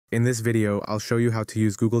In this video, I'll show you how to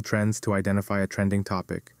use Google Trends to identify a trending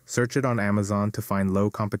topic, search it on Amazon to find low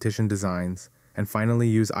competition designs, and finally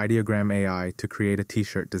use Ideogram AI to create a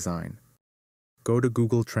t-shirt design. Go to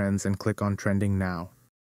Google Trends and click on Trending Now.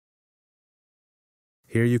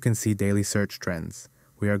 Here you can see daily search trends.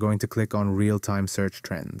 We are going to click on Real-Time Search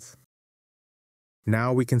Trends.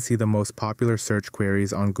 Now we can see the most popular search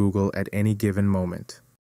queries on Google at any given moment.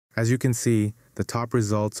 As you can see, the top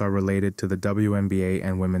results are related to the WNBA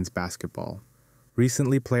and women's basketball.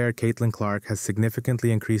 Recently, player Caitlin Clark has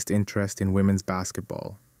significantly increased interest in women's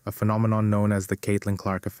basketball, a phenomenon known as the Caitlin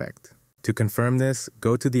Clark effect. To confirm this,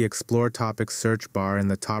 go to the Explore Topics search bar in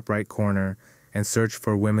the top right corner and search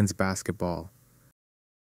for women's basketball.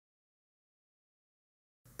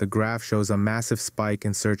 The graph shows a massive spike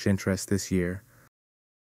in search interest this year.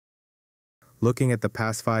 Looking at the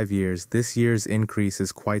past 5 years, this year's increase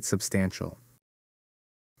is quite substantial.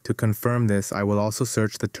 To confirm this, I will also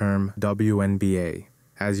search the term WNBA.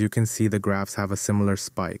 As you can see, the graphs have a similar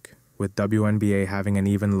spike, with WNBA having an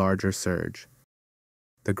even larger surge.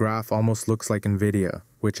 The graph almost looks like Nvidia,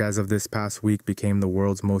 which as of this past week became the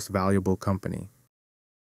world's most valuable company.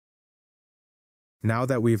 Now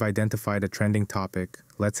that we've identified a trending topic,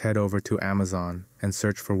 let's head over to Amazon and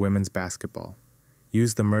search for women's basketball.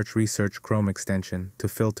 Use the Merch Research Chrome extension to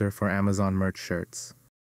filter for Amazon merch shirts.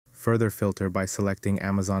 Further filter by selecting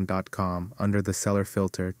Amazon.com under the seller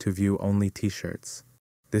filter to view only t-shirts.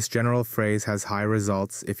 This general phrase has high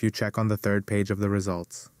results if you check on the third page of the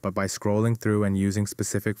results, but by scrolling through and using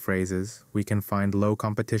specific phrases, we can find low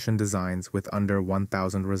competition designs with under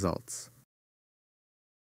 1,000 results.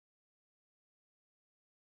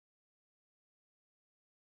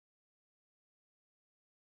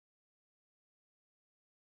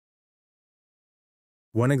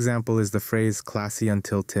 One example is the phrase 𝗙𝗂𝗋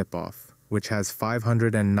until tip-off, which has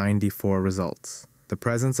 594 results. The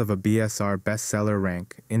presence of a BSR bestseller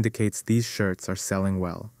rank indicates these shirts are selling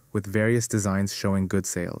well, with various designs showing good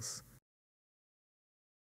sales.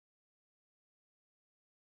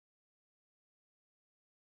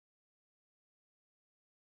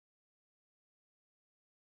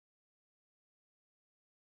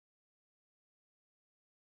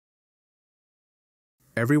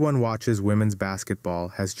 Everyone Watches Women's Basketball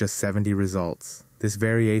has just 70 results. This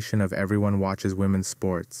variation of Everyone Watches Women's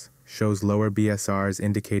Sports shows lower BSRs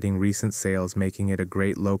indicating recent sales, making it a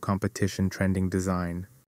great low competition trending design.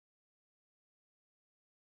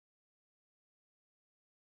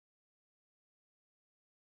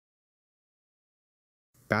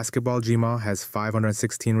 Basketball 𝗙𝗲𝗻 has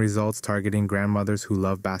 516 results targeting grandmothers who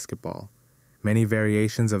love basketball. Many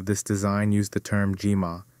variations of this design use the term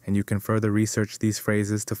𝗙𝗲𝗻, and you can further research these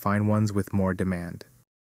phrases to find ones with more demand.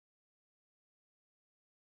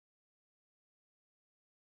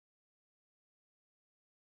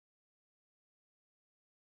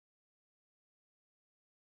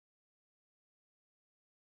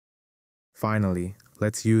 Finally,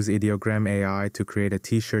 let's use Ideogram AI to create a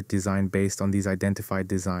t-shirt design based on these identified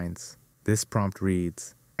designs. This prompt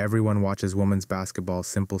reads, "Everyone watches women's basketball,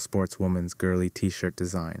 simple sports women's girly t-shirt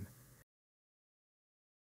design."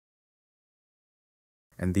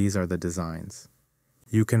 And these are the designs.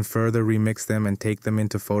 You can further remix them and take them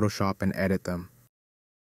into Photoshop and edit them.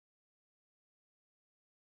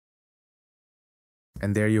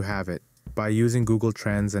 And there you have it. By using Google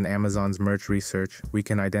Trends and Amazon's merch research, we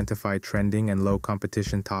can identify trending and low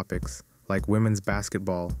competition topics, like women's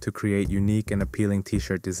basketball, to create unique and appealing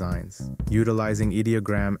t-shirt designs. Utilizing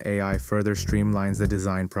Ideogram AI further streamlines the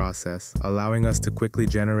design process, allowing us to quickly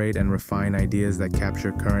generate and refine ideas that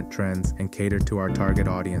capture current trends and cater to our target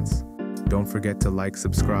audience. Don't forget to like,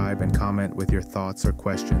 subscribe, and comment with your thoughts or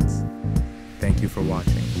questions. Thank you for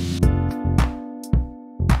watching.